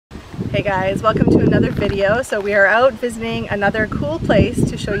Hey guys, welcome to another video. So we are out visiting another cool place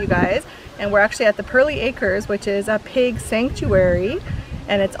to show you guys, and we're actually at the Pearly Acres, which is a pig sanctuary,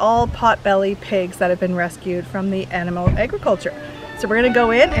 and it's all pot-belly pigs that have been rescued from the animal agriculture. So we're gonna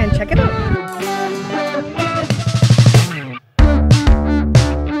go in and check it out.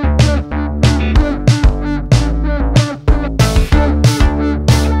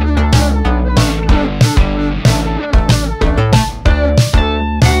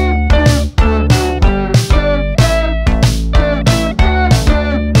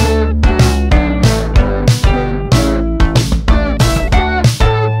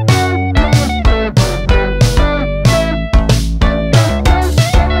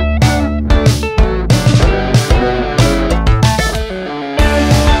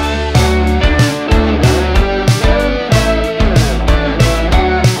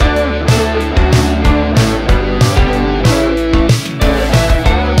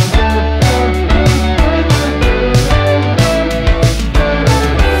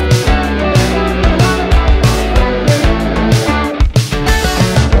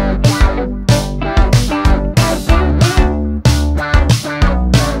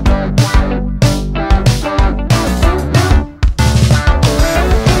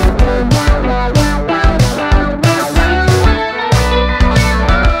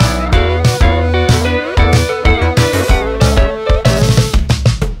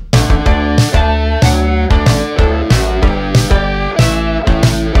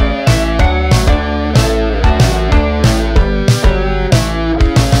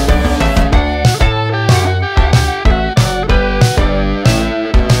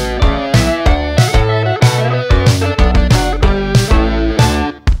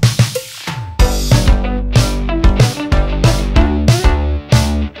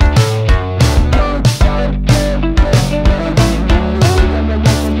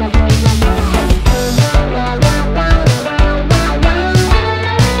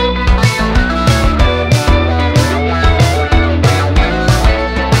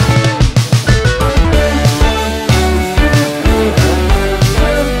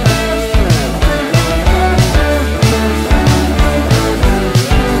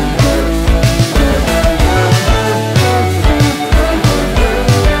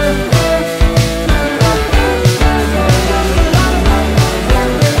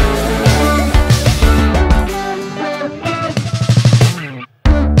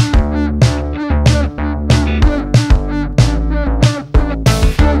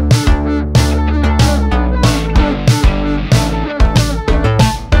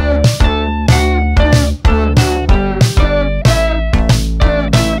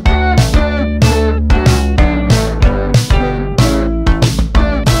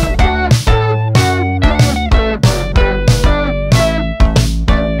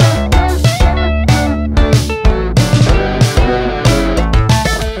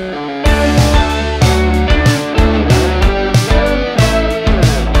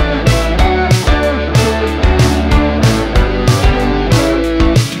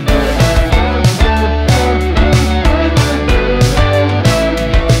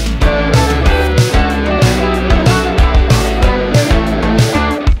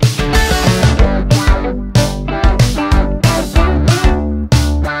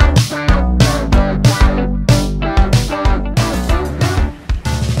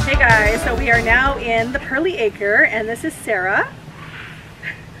 So we are now in the Pearly Acre, and this is Sarah.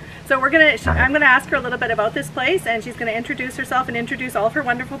 So I'm gonna ask her a little bit about this place, and she's gonna introduce herself and introduce all of her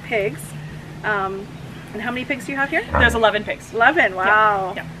wonderful pigs. And how many pigs do you have here? There's 11 pigs. 11,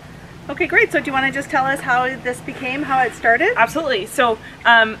 wow. Yeah. Okay, great. So do you want to just tell us how this became, how it started? Absolutely. So,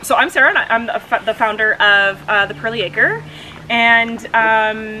 so I'm Sarah, and I'm the founder of the Pearly Acre, and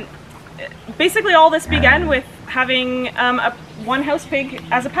basically all this began with having one house pig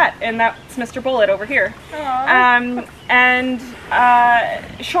as a pet, and that's Mr. Bullet over here. And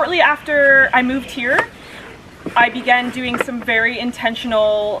shortly after I moved here, I began doing some very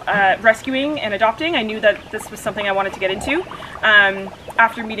intentional rescuing and adopting. I knew that this was something I wanted to get into.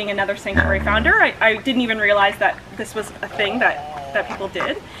 After meeting another sanctuary founder, I didn't even realize that this was a thing that people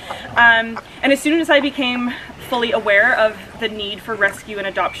did. And as soon as I became fully aware of the need for rescue and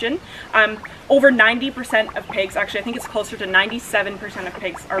adoption, over 90% of pigs, actually I think it's closer to 97% of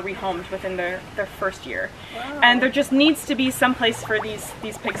pigs, are rehomed within their first year. Wow. And there just needs to be some place for these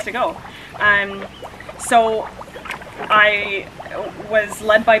pigs to go. So I was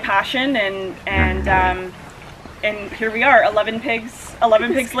led by passion, and here we are, 11 pigs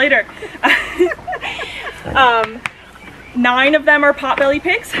later. 9 of them are potbelly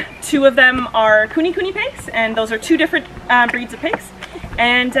pigs, 2 of them are kuni pigs, and those are 2 different breeds of pigs.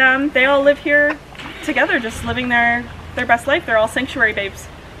 and they all live here together, just living their best life. They're all sanctuary babes.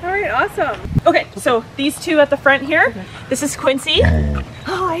 All right, awesome. Okay, so these two at the front here, this is Quincy.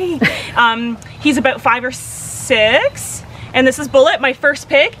 Hi. He's about 5 or 6, and this is Bullet, my first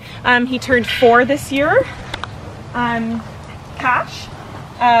pig. He turned 4 this year. Cash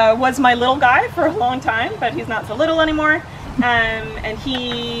was my little guy for a long time, but he's not so little anymore. And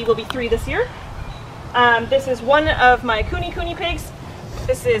he will be 3 this year. This is one of my Cooney pigs.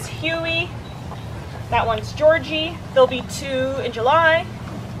 This is Huey. That one's Georgie. There'll be 2 in July.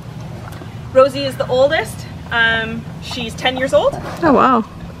 Rosie is the oldest. She's 10 years old. Oh,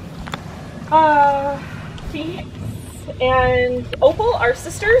 wow. Phoenix and Opal are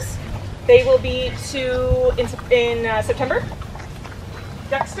sisters. They will be 2 in September.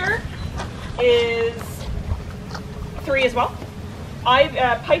 Dexter is 3 as well.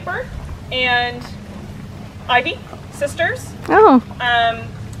 Piper and Ivy, sisters. Oh.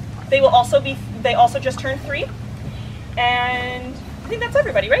 They also just turned 3. And I think that's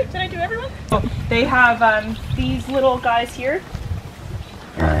everybody, right? Did I do everyone? Oh, they have these little guys here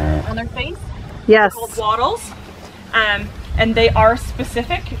on their face. Yes. They're called wattles. And they are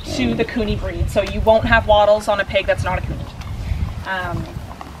specific to the Cooney breed. So you won't have wattles on a pig that's not a Cooney.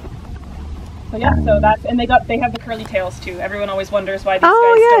 So yeah, so that's, and they have the curly tails too. Everyone always wonders why these guys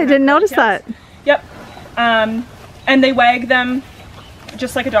yeah, I didn't notice tails. that. Yep. And they wag them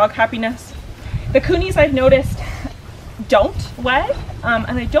just like a dog, happiness. The Coonies, I've noticed, don't wag,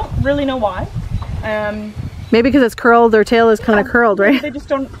 and I don't really know why. Maybe because it's curled, their tail is kind of curled, right? They just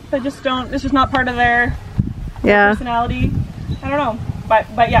don't, it's just not part of their personality. I don't know.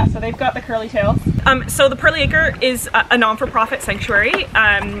 But yeah, so they've got the curly tails. So the Pearly Acre is a non-for-profit sanctuary.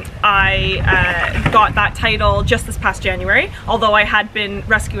 I got that title just this past January, although I had been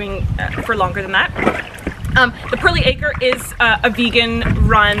rescuing for longer than that. The Pearly Acre is a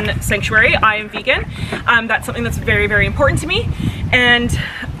vegan-run sanctuary. I am vegan. That's something that's very, very important to me. And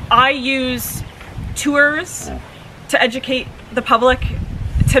I use tours to educate the public,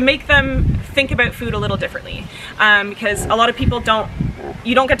 to make them think about food a little differently. Because a lot of people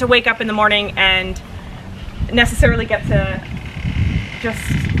you don't get to wake up in the morning and necessarily get to just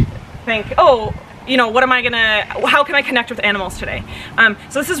think, oh, you know, how can I connect with animals today?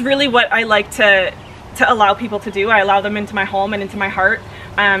 So this is really what I like to allow people to do. I allow them into my home and into my heart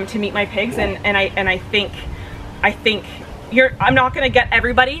to meet my pigs, and I think I'm not gonna get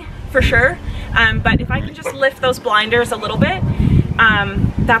everybody for sure, but if I can just lift those blinders a little bit,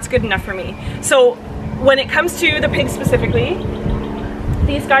 that's good enough for me. So when it comes to the pigs specifically,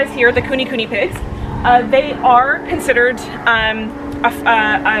 these guys here, the Cooney pigs, they are considered a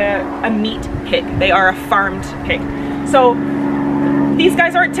meat pig. They are a farmed pig. So these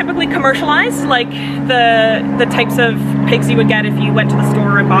guys aren't typically commercialized like the types of pigs you would get if you went to the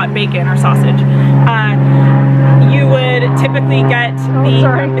store and bought bacon or sausage. You would typically get the...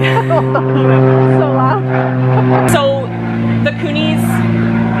 Sorry. So loud. So the Coonies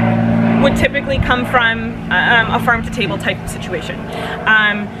would typically come from a farm to table type of situation.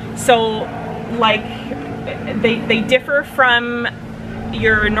 So like they differ from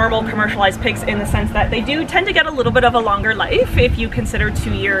your normal commercialized pigs in the sense that they do tend to get a little bit of a longer life if you consider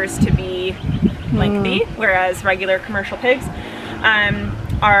 2 years to be lengthy, whereas regular commercial pigs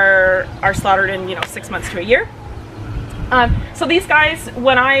are slaughtered in 6 months to a year. So these guys,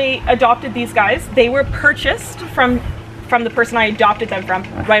 when I adopted these guys, they were purchased from the person I adopted them from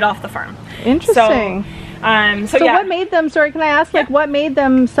right off the farm. Interesting. So yeah. what made them, sorry, can I ask, like, what made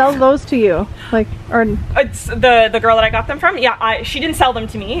them sell those to you? Like, or it's the girl that I got them from. Yeah, she didn't sell them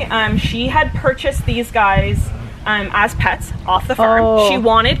to me. She had purchased these guys as pets off the farm. Oh. She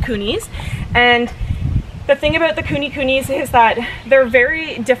wanted Coonies, and the thing about the Coonies is that they're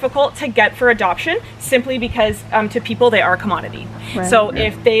very difficult to get for adoption, simply because to people they are a commodity. Right. So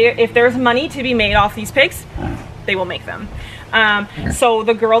if there's money to be made off these pigs, they will make them. So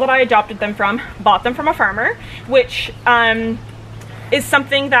the girl that I adopted them from bought them from a farmer, which is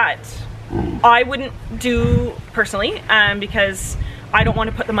something that I wouldn't do personally, because I don't want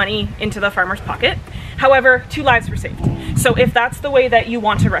to put the money into the farmer's pocket. However, 2 lives were saved. So if that's the way that you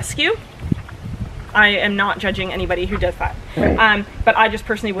want to rescue, I am not judging anybody who does that. Right. But I just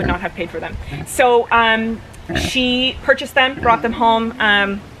personally would not have paid for them. So she purchased them, brought them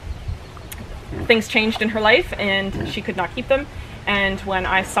home. Things changed in her life and she could not keep them. And when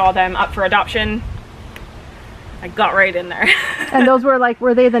I saw them up for adoption, I got right in there. And those were like,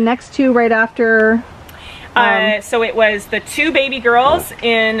 were they the next 2 right after? So it was the 2 baby girls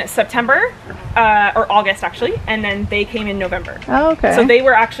in September, or August actually, and then they came in November. Oh, okay. So they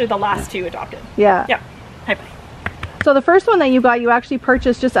were actually the last 2 adopted. Yeah. Yeah. Hi, So the first one that you got, you actually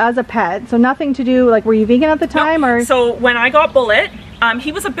purchased just as a pet, so nothing to do, like, were you vegan at the time? No. Or? So when I got Bullet,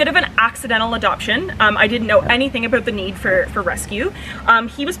 he was a bit of an accidental adoption. I didn't know anything about the need for rescue.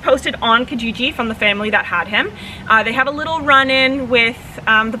 He was posted on Kijiji from the family that had him. They had a little run-in with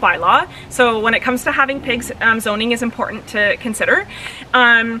the bylaw. So when it comes to having pigs, zoning is important to consider.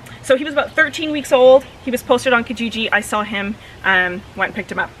 So he was about 13 weeks old. He was posted on Kijiji. I saw him, went and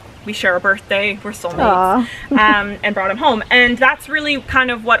picked him up. We share a birthday, we're soulmates, and brought him home. And that's really kind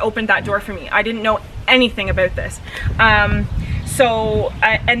of what opened that door for me. I didn't know anything about this.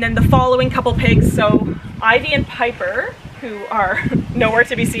 And then the following couple pigs, so Ivy and Piper, who are nowhere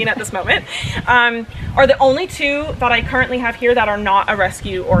to be seen at this moment, are the only two that I currently have here that are not a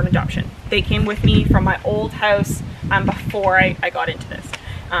rescue or an adoption. They came with me from my old house before I got into this.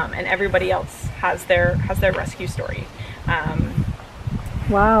 And everybody else has their rescue story.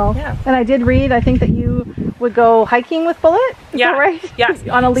 Wow. Yeah. And I did read, I think that you would go hiking with Bullet. Is that right? Yes.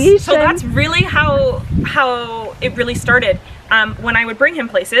 On a leash. So that's really how it really started. When I would bring him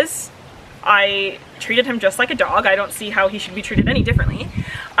places, I treated him just like a dog. I don't see how he should be treated any differently.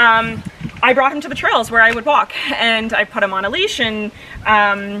 I brought him to the trails where I would walk, and I put him on a leash, and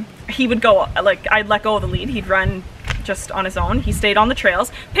he would go, like, I'd let go of the lead. He'd run just on his own. He stayed on the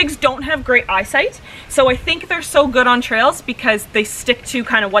trails. Pigs don't have great eyesight, so I think they're so good on trails because they stick to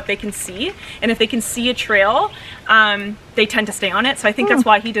kind of what they can see, and if they can see a trail, they tend to stay on it. So I think that's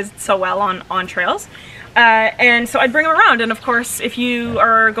why he does so well on trails. And so I'd bring him around, and of course if you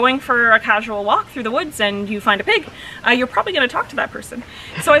are going for a casual walk through the woods and you find a pig, you're probably going to talk to that person.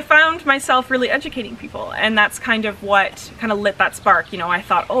 So I found myself really educating people, and that's kind of what kind of lit that spark. You know, I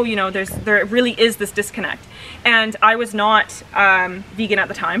thought, oh, you know, there really is this disconnect. And I was not vegan at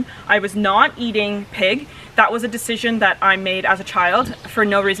the time. I was not eating pig. That was a decision that I made as a child for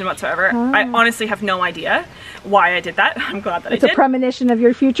no reason whatsoever. I honestly have no idea why I did that. I'm glad that I did. It's a premonition of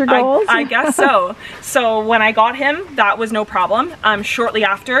your future goals? I guess so. So when I got him, that was no problem. Shortly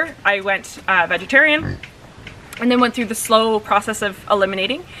after, I went vegetarian, and then went through the slow process of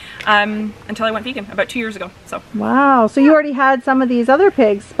eliminating until I went vegan about 2 years ago. So wow. So you already had some of these other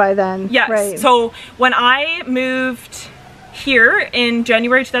pigs by then? Yes. Right. So when I moved here in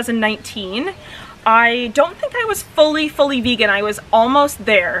January 2019, I don't think I was fully vegan. I was almost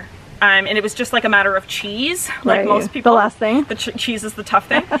there. And it was just like a matter of cheese, like most people. The last thing. The cheese is the tough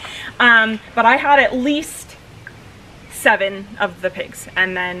thing. But I had at least 7 of the pigs,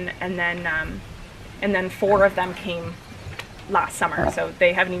 and then 4 of them came last summer. So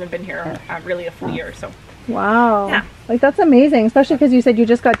they haven't even been here really a full year. So. Wow. Yeah. Like, that's amazing, especially because you said you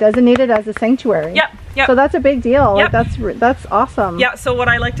just got designated as a sanctuary. Yep. Yep. So that's a big deal. Yep. Like, that's awesome. Yeah. So what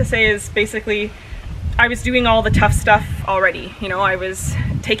I like to say is basically, I was doing all the tough stuff already. You know, I was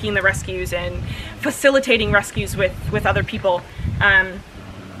taking the rescues and facilitating rescues with other people. And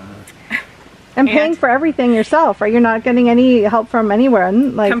paying for everything yourself, right? You're not getting any help from anywhere.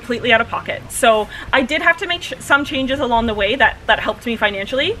 Like, completely out of pocket. So I did have to make some changes along the way that helped me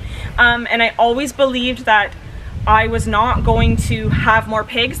financially. And I always believed that I was not going to have more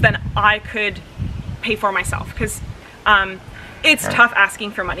pigs than I could pay for myself, because it's tough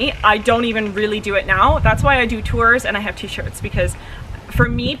asking for money. I don't even really do it now. That's why I do tours and I have t-shirts, because for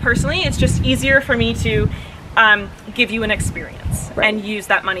me personally, it's just easier for me to give you an experience and use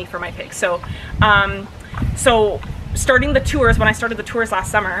that money for my pigs. So so starting the tours, when I started the tours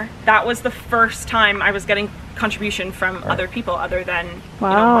last summer, that was the first time I was getting contribution from other people other than you know,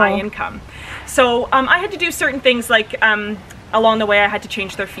 my income. So I had to do certain things, like along the way I had to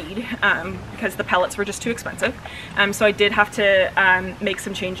change their feed because the pellets were just too expensive. So I did have to make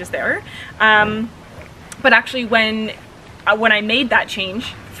some changes there. But actually when I made that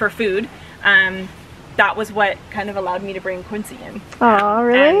change for food, that was what kind of allowed me to bring Quincy in. Oh,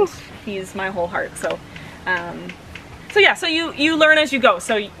 really? And he's my whole heart. So so yeah, so you learn as you go.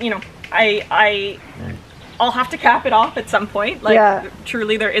 So, you know, I'll have to cap it off at some point. Like,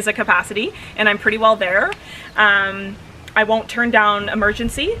 truly there is a capacity, and I'm pretty well there. I won't turn down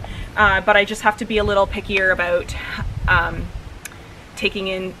emergency, but I just have to be a little pickier about taking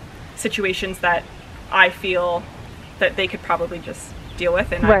in situations that I feel that they could probably just deal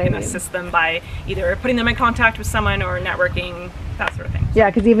with, and I can assist them by either putting them in contact with someone or networking, that sort of thing. Yeah,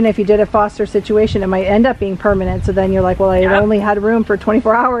 because even if you did a foster situation, it might end up being permanent, so then you're like, well, I only had room for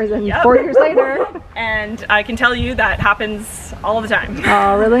 24 hours and 4 years later. And I can tell you that happens all the time.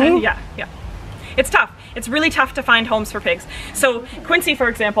 Oh, really? Yeah. It's tough. It's really tough to find homes for pigs. So Quincy, for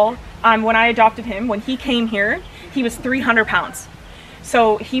example, when I adopted him, when he came here, he was 300 pounds.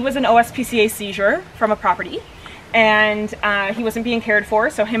 So he was an OSPCA seizure from a property, and he wasn't being cared for,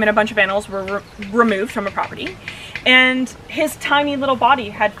 so him and a bunch of animals were removed from a property. and his tiny little body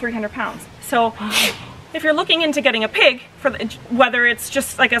had 300 pounds. So if you're looking into getting a pig, whether it's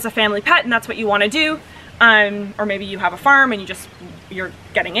just like as a family pet and that's what you want to do, or maybe you have a farm and you're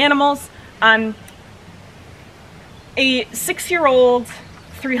getting animals, a 6-year-old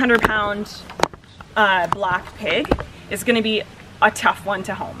 300-pound black pig is going to be a tough one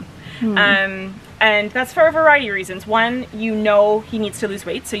to home. And that's for a variety of reasons. One, you know he needs to lose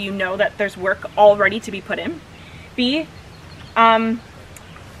weight, so you know that there's work already to be put in. B,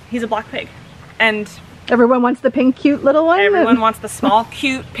 he's a black pig, and everyone wants the pink, cute little one. Everyone wants the small,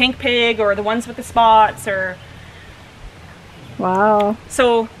 cute pink pig, or the ones with the spots, or. Wow.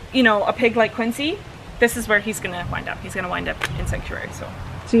 So you know, a pig like Quincy, this is where he's gonna wind up. He's gonna wind up in sanctuary. So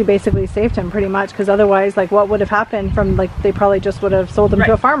you basically saved him pretty much, because otherwise, like, what would have happened from, like, they probably just would have sold him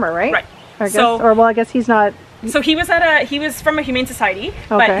to a farmer, right? Right. I guess, or well, I guess he's not. So he was from a humane society,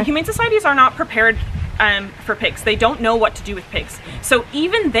 but humane societies are not prepared for pigs. They don't know what to do with pigs. So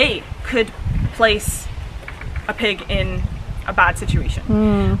even they could place a pig in a bad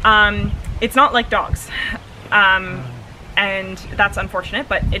situation. It's not like dogs. And that's unfortunate,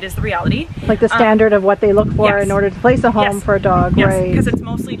 but it is the reality. Like the standard of what they look for in order to place a home for a dog, right? Because it's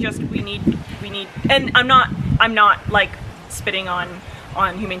mostly just we need, and I'm not like spitting on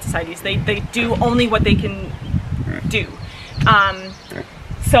humane societies. They do only what they can do.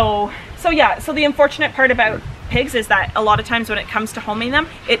 So the unfortunate part about pigs is that a lot of times when it comes to homing them,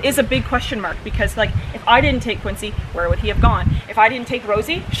 it is a big question mark, because like if I didn't take Quincy, where would he have gone? If I didn't take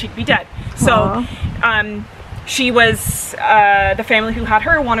Rosie, she'd be dead. So she was the family who had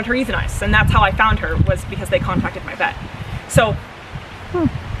her wanted her euthanized, and that's how I found her, was because they contacted my vet. So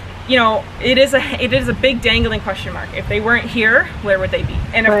you know, it is a big dangling question mark. If they weren't here, where would they be?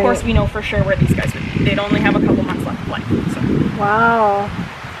 And of course we know for sure where these guys would be. They'd only have a couple months left of life. So. Wow.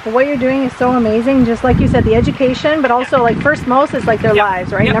 Well, what you're doing is so amazing. Just like you said, the education, but also like first most is like their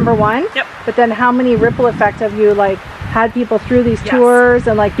lives, right? Number one. But then how many ripple effect have you like had people through these tours,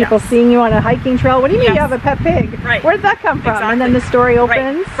 and like people seeing you on a hiking trail? What do you mean you have a pet pig? Right. Where did that come from? And then the story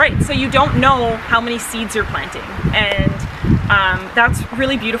opens. Right. So you don't know how many seeds you're planting, and that's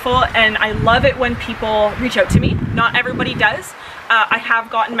really beautiful. And I love it when people reach out to me. Not everybody does. I have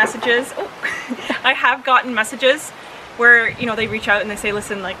gotten messages. I have gotten messages where, you know, they reach out and they say,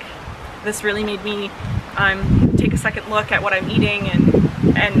 listen, like, this really made me take a second look at what I'm eating,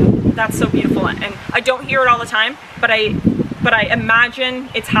 and that's so beautiful. And I don't hear it all the time, but I imagine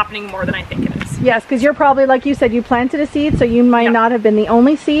it's happening more than I think it is. Yes, because you're probably, like you said, you planted a seed, so you might not have been the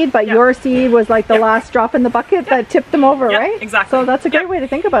only seed, but your seed was like the last drop in the bucket that tipped them over, right? Exactly. So that's a great way to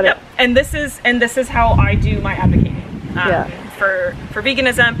think about it. And this is how I do my advocating for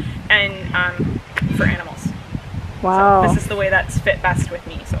veganism and for animals. Wow. So this is the way that's fit best with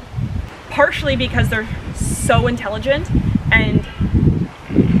me. So partially because they're so intelligent, and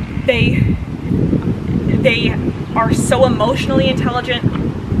they are so emotionally intelligent.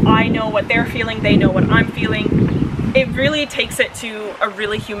 I know what they're feeling, they know what I'm feeling. It really takes it to a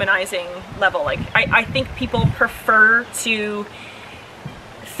really humanizing level. Like I think people prefer to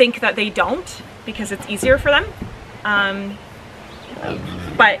think that they don't, because it's easier for them.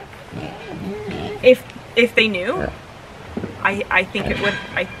 But if they knew, I think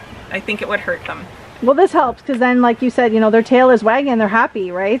it would hurt them. Well, this helps, because then, like you said, you know, their tail is wagging, they're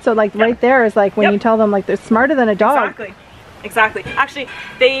happy, right? So like right there is like when you tell them like they're smarter than a dog. Exactly. Actually,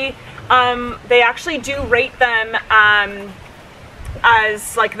 they actually do rate them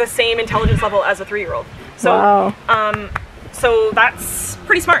as like the same intelligence level as a 3-year-old. So so that's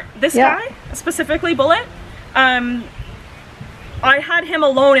pretty smart. This guy specifically, Bullet, I had him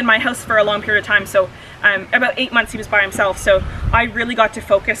alone in my house for a long period of time. So about 8 months he was by himself, so I really got to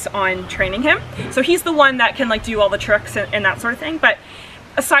focus on training him. So he's the one that can like do all the tricks and that sort of thing. But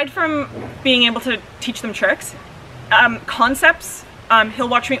aside from being able to teach them tricks, concepts, he'll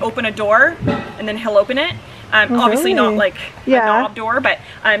watch me open a door and then he'll open it. Obviously not like a knob door, but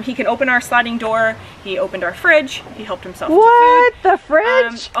he can open our sliding door. He opened our fridge. He helped himself to food. The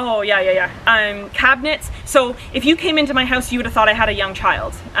fridge? Oh yeah. Cabinets. So if you came into my house, you would have thought I had a young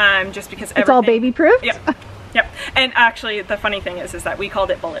child, just because it's all baby proof. Yep. And actually, the funny thing is that we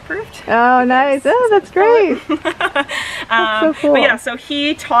called it bulletproofed. Oh, nice. Oh, that's great. That's so cool. But yeah, so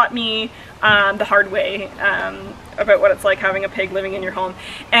he taught me the hard way about what it's like having a pig living in your home,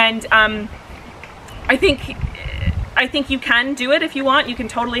 and I think you can do it if you want. You can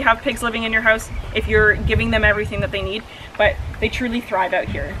totally have pigs living in your house if you're giving them everything that they need, but they truly thrive out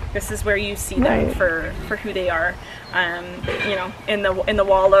here. This is where you see them for who they are. You know, in the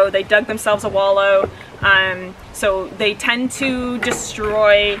wallow, they dug themselves a wallow, so they tend to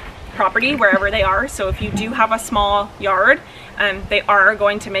destroy property wherever they are. So if you do have a small yard, they are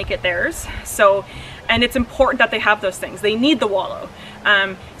going to make it theirs. So, and it's important that they have those things. They need the wallow.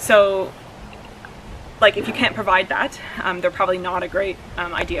 So like if you can't provide that, they're probably not a great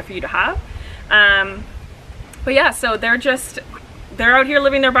idea for you to have. But yeah, so they're out here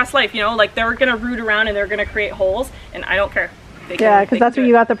living their best life, you know, like they're gonna root around and they're gonna create holes, and I don't care. Yeah, because that's where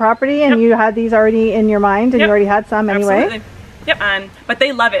you got the property, and you had these already in your mind, and you already had some anyway. Absolutely. Yep. But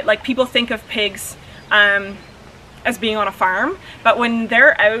they love it. Like people think of pigs as being on a farm, but when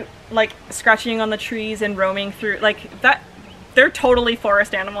they're out like scratching on the trees and roaming through like that, they're totally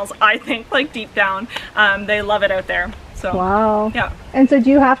forest animals, I think, like deep down. They love it out there. So wow. Yeah. And so do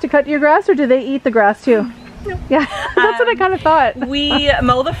you have to cut your grass, or do they eat the grass too? No. Yeah, that's what I kind of thought. We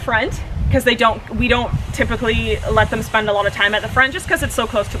mow the front because we don't typically let them spend a lot of time at the front just because it's so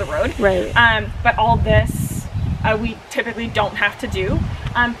close to the road. Right. But all this we typically don't have to do.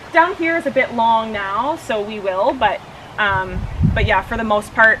 Down here is a bit long now, so we will, but yeah, for the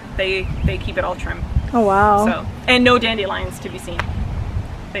most part, they keep it all trim. Oh wow. So, and no dandelions to be seen.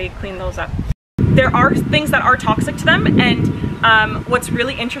 They clean those up. There are things that are toxic to them, and what's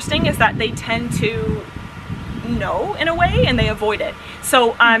really interesting is that they tend to know in a way, and they avoid it.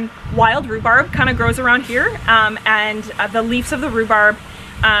 So wild rhubarb kind of grows around here, and the leaves of the rhubarb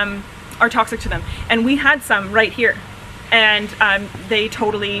are toxic to them. And we had some right here, and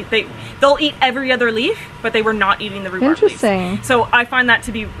they'll eat every other leaf, but they were not eating the rhubarb interesting leaves. So I find that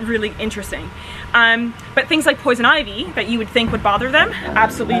to be really interesting. But things like poison ivy that you would think would bother them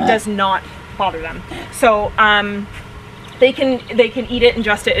absolutely does not bother them. So they can eat it,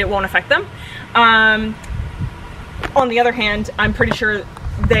 ingest it, it won't affect them. On the other hand, I'm pretty sure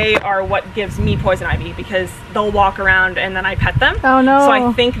they are what gives me poison ivy, because they'll walk around and then I pet them. Oh no. So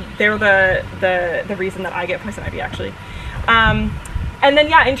I think they're the reason that I get poison ivy, actually. And then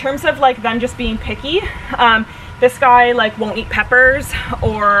yeah, in terms of like them just being picky, this guy like won't eat peppers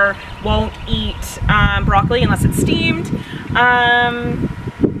or won't eat broccoli unless it's steamed. And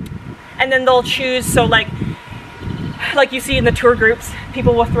then they'll choose, so like you see in the tour groups,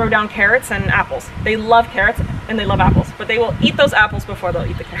 people will throw down carrots and apples. They love carrots and they love apples, but they will eat those apples before they'll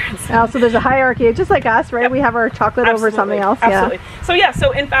eat the carrots. Oh, so there's a hierarchy, just like us, right? Yep. We have our chocolate over something else. Absolutely. Yeah. So yeah,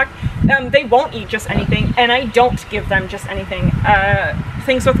 so in fact, they won't eat just anything, and I don't give them just anything.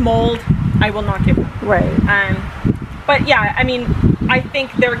 Things with mold, I will not give them. Right. But yeah, I mean, I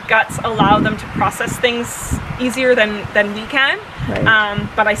think their guts allow them to process things easier than we can. Right.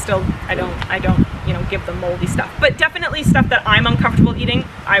 But I don't, you know, give them moldy stuff. But definitely stuff that I'm uncomfortable eating,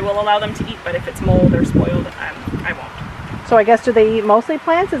 I will allow them to eat. But if it's mold or spoiled, I won't. So I guess, do they eat mostly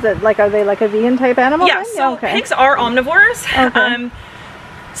plants? Is it like, are they like a vegan type animal? Yeah. Then? So okay. Pigs are omnivores. Okay.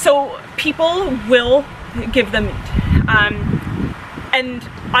 So people will give them meat. And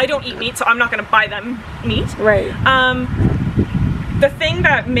I don't eat meat, so I'm not going to buy them meat. Right. The thing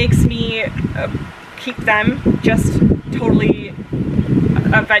that makes me keep them just totally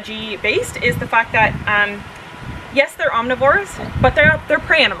veggie based is the fact that yes, they're omnivores, but they're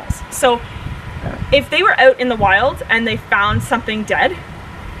prey animals. So if they were out in the wild and they found something dead,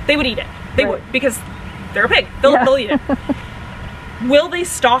 they would eat it. They would, because they're a pig. They'll eat it. Will they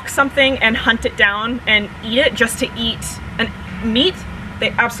stalk something and hunt it down and eat it just to eat meat? They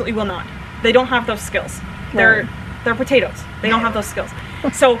absolutely will not. They don't have those skills. They're potatoes. They don't have those skills.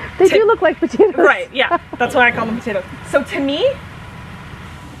 So they do look like potatoes. Right, yeah. That's why I call them potatoes. So to me,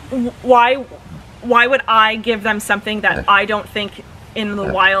 why would I give them something that I don't think in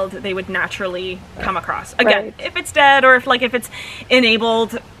the wild they would naturally come across? Again, if it's dead, or if it's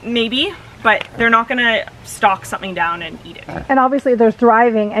enabled, maybe, but they're not gonna stalk something down and eat it. And obviously they're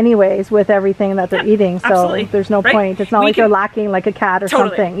thriving anyways with everything that they're eating, so absolutely. There's no point. It's not like they're lacking like a cat or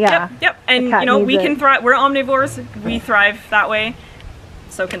something. Yeah. Yep. And you know, we can thrive. We're omnivores. We thrive that way.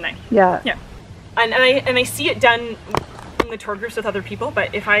 So can they. Yeah. Yeah. And I see it done in the tour groups with other people,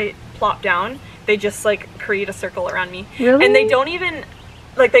 but if I plop down, they just like create a circle around me. Really? And they don't even,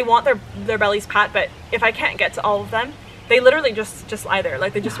 like, they want their bellies pat, but if I can't get to all of them, they literally just lie there.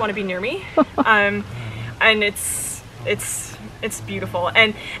 Like, they just want to be near me. And it's beautiful.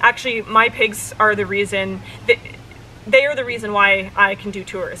 And actually, my pigs are the reason, they are the reason why I can do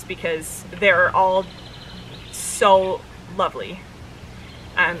tours, because they're all so lovely.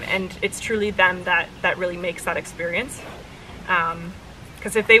 And it's truly them that really makes that experience.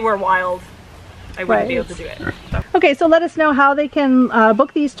 Because if they were wild, I wouldn't be able to do it. So. Okay, so let us know how they can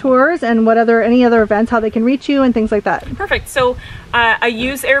book these tours and what any other events, how they can reach you and things like that. Perfect. So I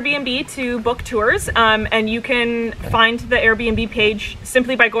use Airbnb to book tours, and you can find the Airbnb page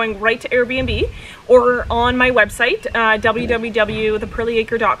simply by going right to Airbnb or on my website,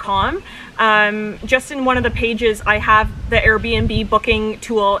 www.thepearlyacre.com. Just in one of the pages, I have the Airbnb booking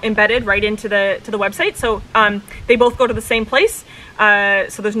tool embedded right into the website. So they both go to the same place.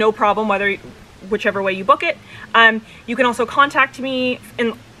 So there's no problem whichever way you book it. You can also contact me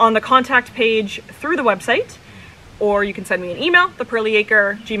on the contact page through the website, or you can send me an email,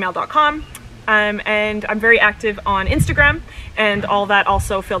 thepearlyacre@gmail.com. And I'm very active on Instagram, and all that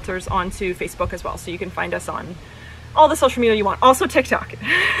also filters onto Facebook as well. So you can find us on all the social media you want. Also TikTok.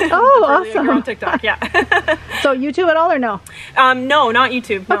 Oh, awesome. On TikTok, yeah. So YouTube at all or no? No, not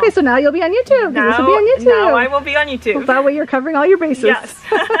YouTube. No. Okay, so now you'll be on YouTube. Now, this will be on YouTube. Now I will be on YouTube. Well, that way you're covering all your bases. Yes.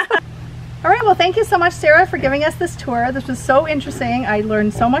 All right, well, thank you so much, Sarah, for giving us this tour. This was so interesting. I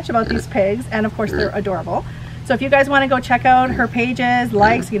learned so much about these pigs, and of course, they're adorable. So if you guys want to go check out her pages,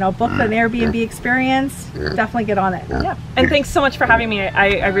 likes, book an Airbnb experience, definitely get on it. Yeah. And thanks so much for having me.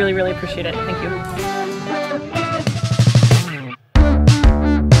 I really, really appreciate it. Thank you.